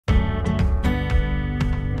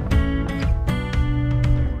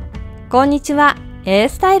こんにちは、A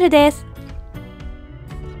スタイルです。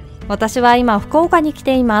私は今福岡に来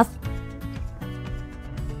ています。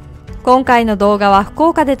今回の動画は福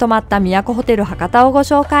岡で泊まった都ホテル博多をご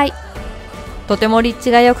紹介。とても立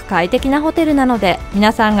地が良く快適なホテルなので、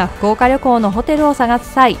皆さんが福岡旅行のホテルを探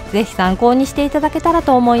す際、ぜひ参考にしていただけたら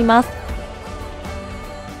と思います。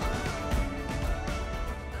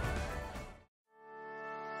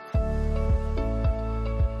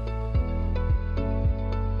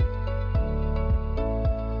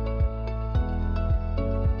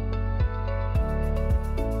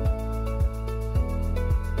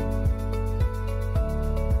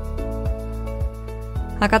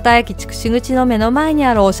博多駅筑紫口の目の前に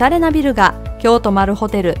あるおしゃれなビルが今日泊まるホ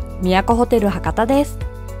テル、都ホテル博多です。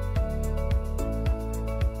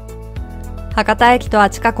博多駅と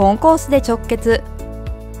は地下コンコースで直結。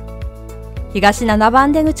東7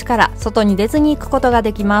番出口から外に出ずに行くことが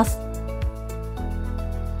できます。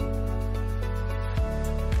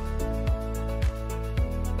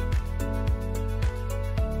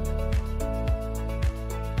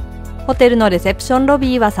ホテルのレセプションロ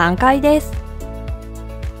ビーは3階です。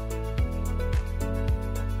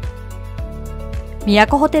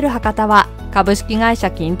都ホテル博多は株式会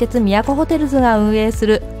社近鉄都ホテルズが運営す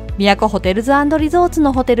る都ホテルズ&リゾーツ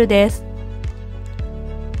のホテルです。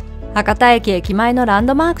博多駅駅前のラン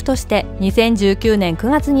ドマークとして2019年9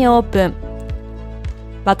月にオープン。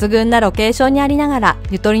抜群なロケーションにありながら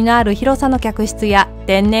ゆとりのある広さの客室や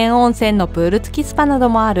天然温泉のプール付きスパなど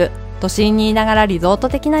もある都心にいながらリゾート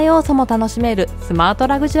的な要素も楽しめるスマート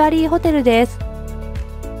ラグジュアリーホテルです。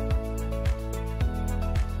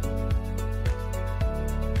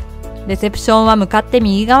レセプションは向かって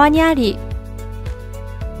右側にあり、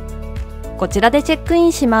こちらでチェックイ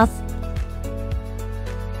ンします。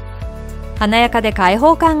華やかで開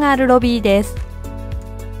放感があるロビーです。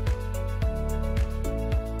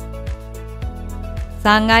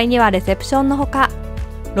3階にはレセプションのほか、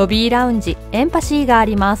ロビーラウンジ、エンパシーがあ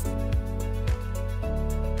ります。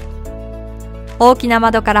大きな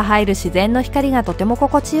窓から入る自然の光がとても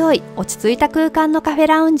心地よい落ち着いた空間のカフェ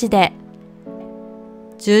ラウンジで、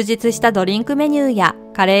充実したドリンクメニューや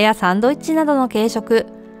カレーやサンドイッチなどの軽食、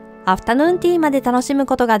アフタヌーンティーまで楽しむ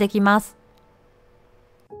ことができます。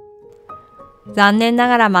残念な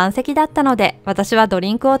がら満席だったので、私はド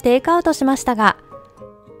リンクをテイクアウトしましたが、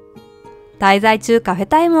滞在中カフェ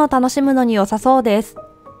タイムを楽しむのに良さそうです。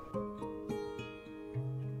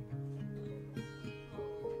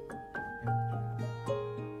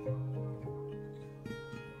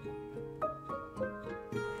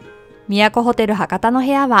都ホテル博多の部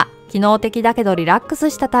屋は機能的だけどリラックス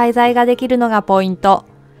した滞在ができるのがポイント。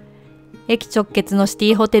駅直結のシテ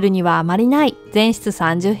ィホテルにはあまりない全室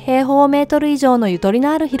30平方メートル以上のゆとり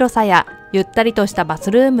のある広さやゆったりとしたバ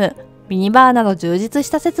スルーム、ミニバーなど充実し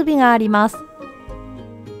た設備があります。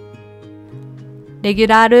レギュ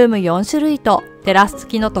ラールーム4種類とテラス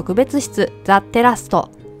付きの特別室ザ・テラスと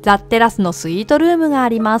ザ・テラスのスイートルームがあ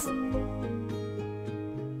ります。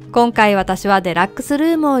今回私はデラックスル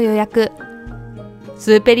ームを予約。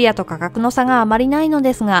スーペリアと価格の差があまりないの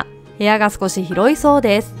ですが、部屋が少し広いそう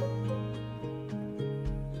です。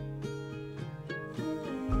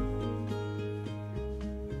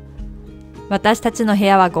私たちの部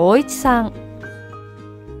屋は513。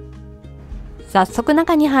早速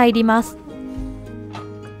中に入ります。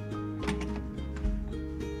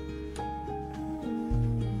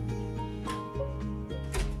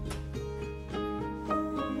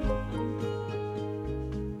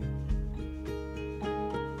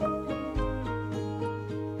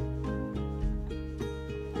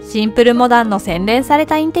シンプルモダンの洗練され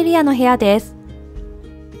たインテリアの部屋です。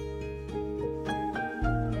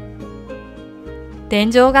天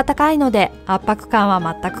井が高いので圧迫感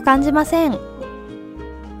は全く感じません。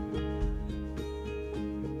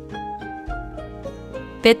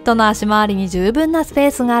ベッドの足回りに十分なスペ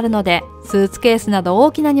ースがあるので、スーツケースなど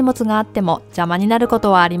大きな荷物があっても邪魔になるこ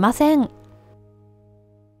とはありません。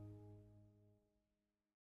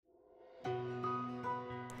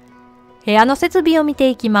部屋の設備を見て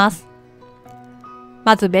いきます。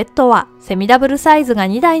まずベッドはセミダブルサイズが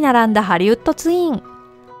2台並んだハリウッドツイン。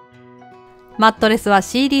マットレスは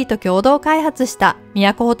シーリーと共同開発した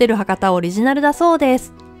都ホテル博多オリジナルだそうで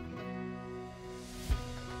す。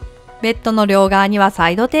ベッドの両側には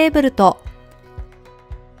サイドテーブルと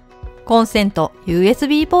コンセント、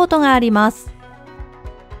USB ポートがあります。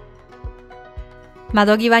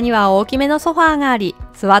窓際には大きめのソファーがあり、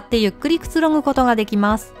座ってゆっくりくつろぐことができ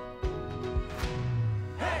ます。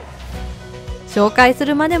紹介す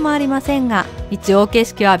るまでもありませんが、一応景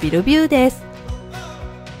色はビルビューです。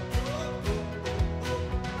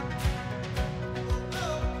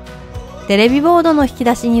テレビボードの引き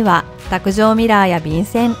出しには卓上ミラーや便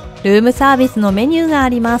箋、ルームサービスのメニューがあ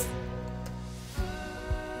ります。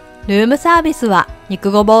ルームサービスは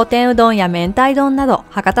肉ごぼう天うどんや明太丼など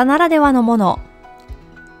博多ならではのもの。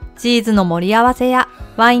チーズの盛り合わせや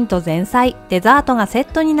ワインと前菜、デザートがセッ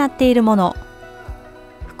トになっているもの。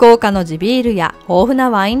福岡の地ビールや豊富な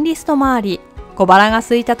ワインリストもあり、小腹が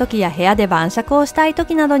空いた時や部屋で晩酌をしたい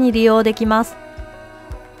時などに利用できます。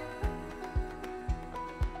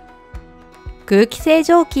空気清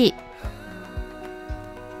浄機、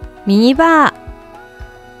ミニバー、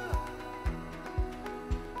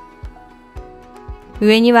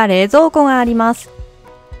上には冷蔵庫があります。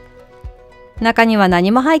中には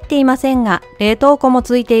何も入っていませんが、冷凍庫も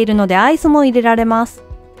ついているのでアイスも入れられます。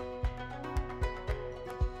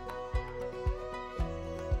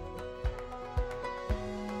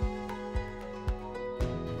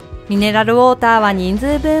ミネラルウォーターは人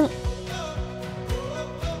数分。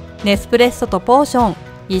ネスプレッソとポーション、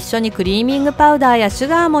一緒にクリーミングパウダーやシュ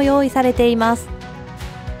ガーも用意されています。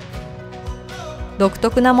独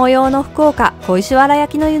特な模様の福岡小石原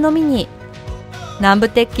焼きの湯飲みに、南部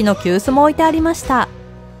鉄器の急須も置いてありました。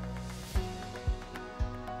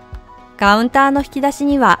カウンターの引き出し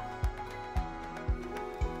には、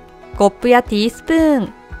コップやティースプー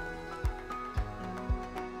ン、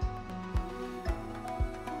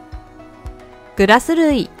グラス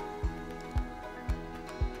類、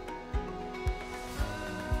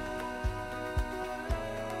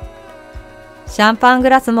シャンパング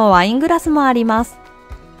ラスもワイングラスもあります。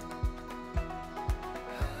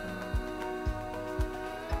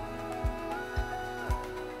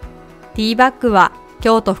ティーバッグは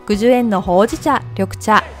京都福寿園のほうじ茶、緑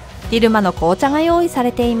茶、ディルマの紅茶が用意さ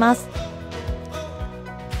れています。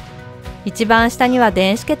一番下には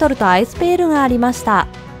電子ケトルとアイスペールがありました。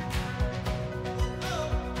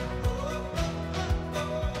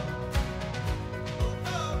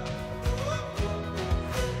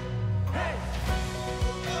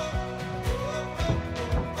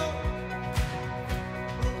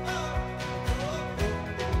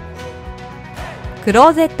クロ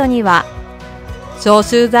ーゼットには消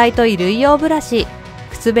臭剤と衣類用ブラシ、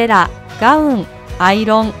靴べら、ガウン、アイ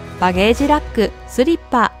ロン、バゲージラック、スリッ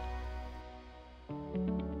パ。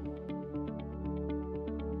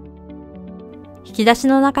引き出し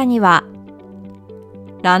の中には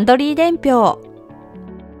ランドリー伝票、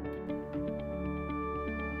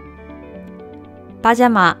パジャ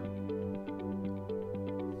マ、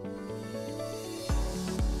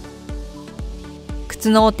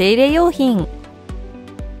靴のお手入れ用品、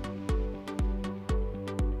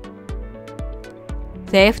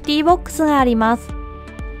セーフティーボックスがあります。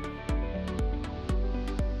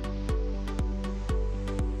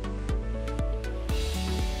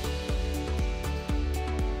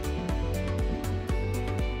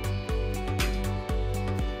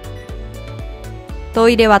ト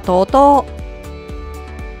イレはTOTO、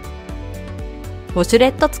ウォシュレ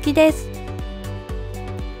ット付きです。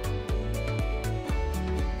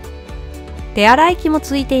手洗い機も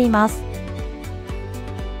ついています。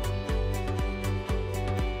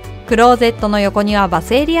クローゼットの横にはバ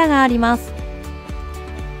スエリアがあります。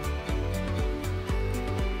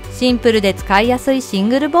シンプルで使いやすいシン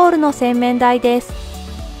グルボールの洗面台です。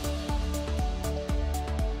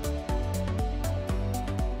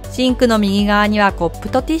シンクの右側にはコップ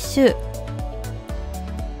とティッシュ、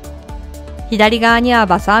左側には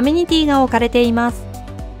バスアメニティが置かれています。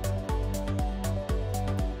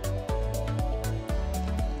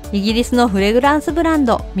イギリスのフレグランスブラン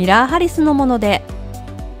ドミラーハリスのもので、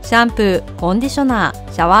シャンプー、コンディショナ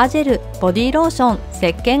ー、シャワージェル、ボディローション、石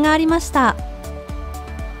鹸がありました。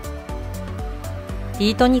テ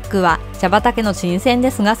ィートニックは茶畑の新鮮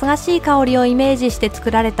で清々しい香りをイメージして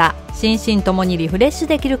作られた心身ともにリフレッシュ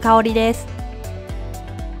できる香りです。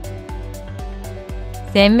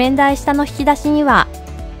洗面台下の引き出しには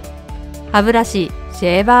歯ブラシ、シ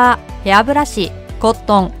ェーバー、ヘアブラシ、コッ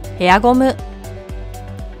トン、ヘアゴム、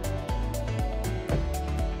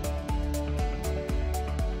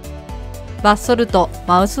バスソルト、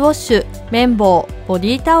マウスウォッシュ、綿棒、ボデ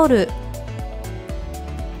ィタオル、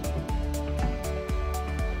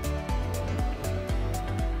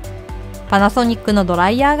パナソニックのドラ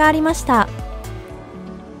イヤーがありました。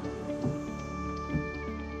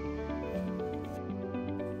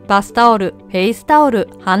バスタオル、フェイスタオル、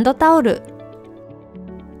ハンドタオル、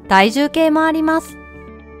体重計もあります。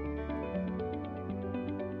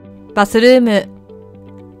バスルーム、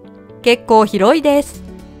結構広いです。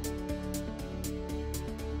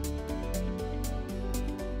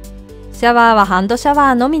シャワーはハンドシャ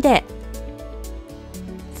ワーのみで、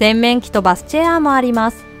洗面器とバスチェアもあり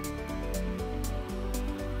ます。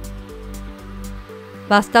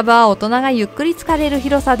バスタブは大人がゆっくり浸かれる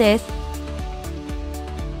広さです。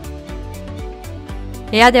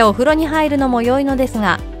部屋でお風呂に入るのも良いのです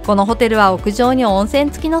が、このホテルは屋上に温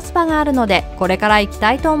泉付きのスパがあるので、これから行き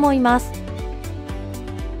たいと思います。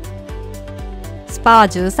スパは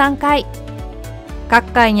13階。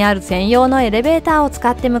各階にある専用のエレベーターを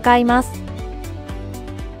使って向かいます。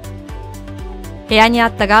部屋にあ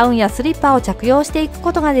ったガウンやスリッパを着用していく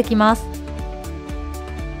ことができます。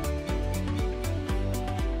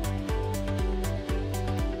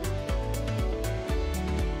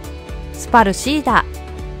スパルシーダ。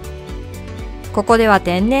ここでは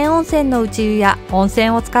天然温泉の内湯や温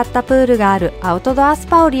泉を使ったプールがあるアウトドアス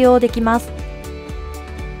パを利用できます。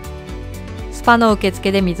スパの受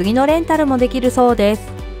付で水着のレンタルもできるそうです。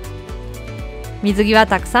水着は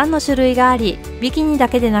たくさんの種類があり、ビキニだ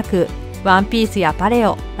けでなくワンピースやパレ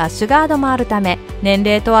オ、ラッシュガードもあるため、年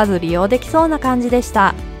齢問わず利用できそうな感じでし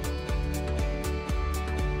た。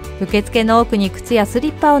受付の奥に靴やス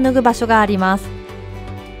リッパを脱ぐ場所があります。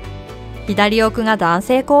左奥が男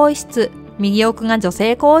性更衣室、右奥が女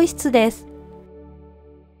性更衣室です。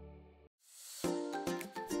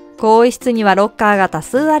更衣室にはロッカーが多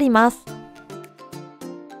数あります。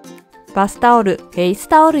バスタオル、フェイス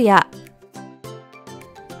タオルや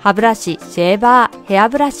歯ブラシ、シェーバー、ヘア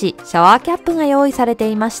ブラシ、シャワーキャップが用意されて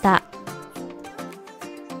いました。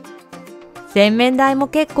洗面台も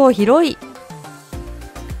結構広い。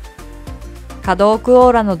可動クオ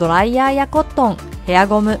ーラのドライヤーやコットン、ヘア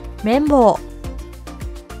ゴム、綿棒。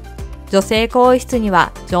女性更衣室に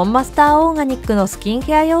はジョンマスターオーガニックのスキン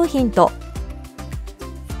ケア用品と、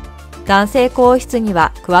男性更衣室に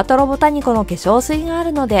はクワトロボタニコの化粧水があ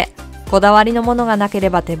るので、こだわりのものがなけ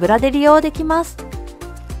れば手ぶらで利用できます。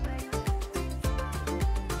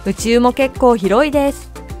内湯も結構広いで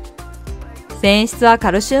す。泉質は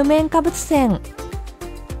カルシウム塩化物泉。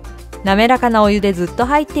滑らかなお湯でずっと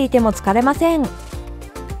入っていても疲れません。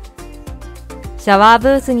シャワーブ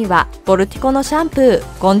ースにはボルティコのシャンプ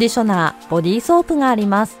ー、コンディショナー、ボディーソープがあり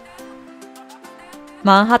ます。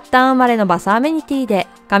マンハッタン生まれのバスアメニティで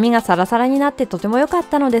髪がサラサラになってとても良かっ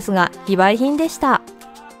たのですが、非売品でした。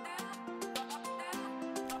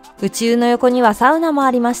内湯の横にはサウナもあ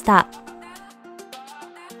りました。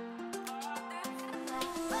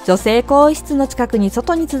女性更衣室の近くに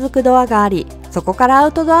外に続くドアがあり、そこからア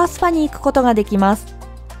ウトドアスパに行くことができます。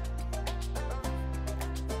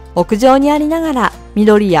屋上にありながら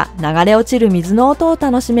緑や流れ落ちる水の音を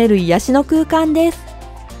楽しめる癒しの空間です。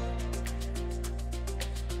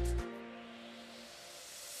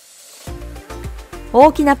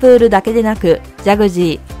大きなプールだけでなく、ジャグ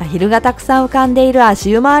ジー、アヒルがたくさん浮かんでいる足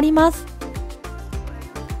湯もあります。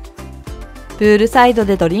プールサイド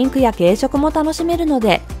でドリンクや軽食も楽しめるの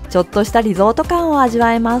で、ちょっとしたリゾート感を味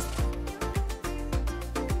わえます。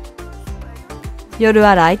夜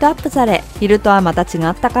はライトアップされ、昼とはまた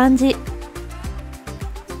違った感じ。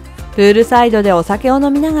プールサイドでお酒を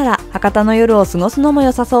飲みながら博多の夜を過ごすのも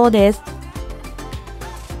良さそうです。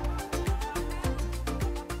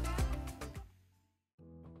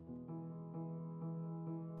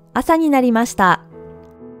朝になりました。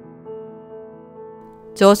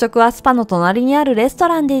朝食はスパの隣にあるレスト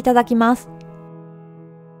ランでいただきます。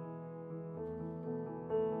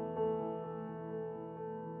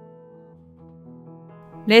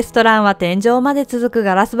レストランは天井まで続く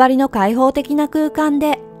ガラス張りの開放的な空間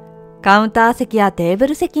で、カウンター席やテーブ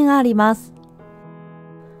ル席があります。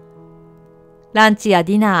ランチや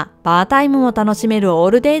ディナー、バータイムも楽しめるオー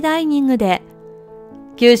ルデイダイニングで、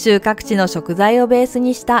九州各地の食材をベース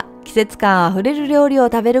にした季節感あふれる料理を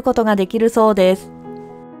食べることができるそうです。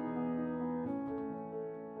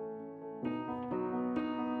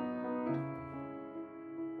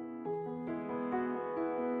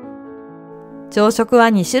朝食は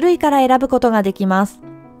2種類から選ぶことができます。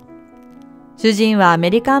主人はアメ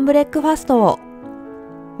リカンブレックファストを、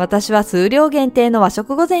私は数量限定の和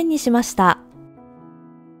食御膳にしました。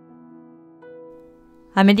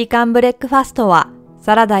アメリカンブレックファストは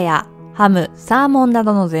サラダやハム、サーモンな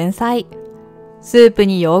どの前菜、スープ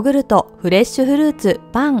にヨーグルト、フレッシュフルーツ、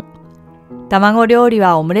パン、卵料理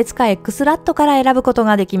はオムレツかエッグスラットから選ぶこと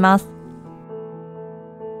ができます。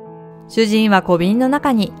主人は小瓶の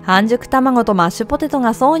中に半熟卵とマッシュポテト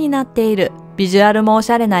が層になっているビジュアルもおし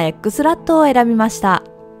ゃれなエッグスラットを選びました。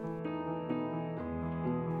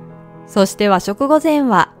そして和食御膳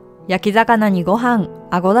は焼き魚にご飯、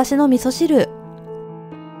あごだしの味噌汁。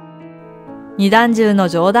二段重の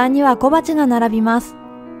上段には小鉢が並びます。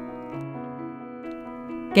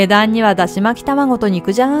下段にはだし巻き卵と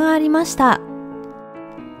肉じゃががありました。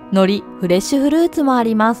海苔、フレッシュフルーツもあ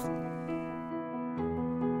ります。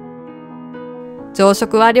朝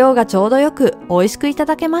食は量がちょうどよく美味しくいた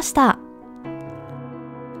だけました。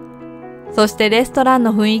そしてレストラン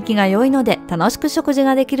の雰囲気が良いので楽しく食事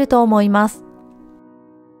ができると思います。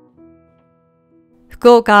福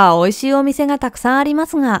岡は美味しいお店がたくさんありま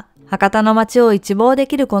すが、博多の街を一望で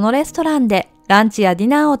きるこのレストランでランチやディ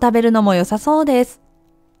ナーを食べるのも良さそうです。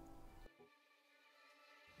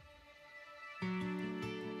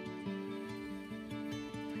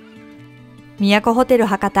都ホテル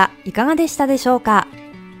博多いかがでしたでしょうか。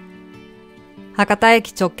博多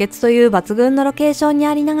駅直結という抜群のロケーションに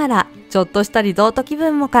ありながら、ちょっとしたリゾート気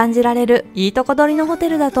分も感じられるいいとこ取りのホテ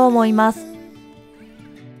ルだと思います。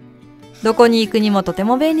どこに行くにもとて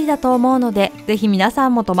も便利だと思うので、ぜひ皆さ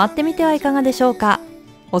んも泊まってみてはいかがでしょうか。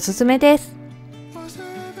おすすめです。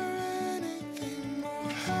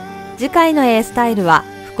次回の A スタイルは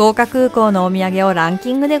福岡空港のお土産をラン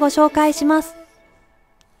キングでご紹介します。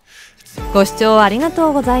ご視聴ありがと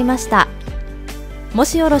うございました。も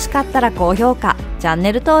しよろしかったら高評価、チャン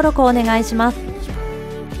ネル登録をお願いします。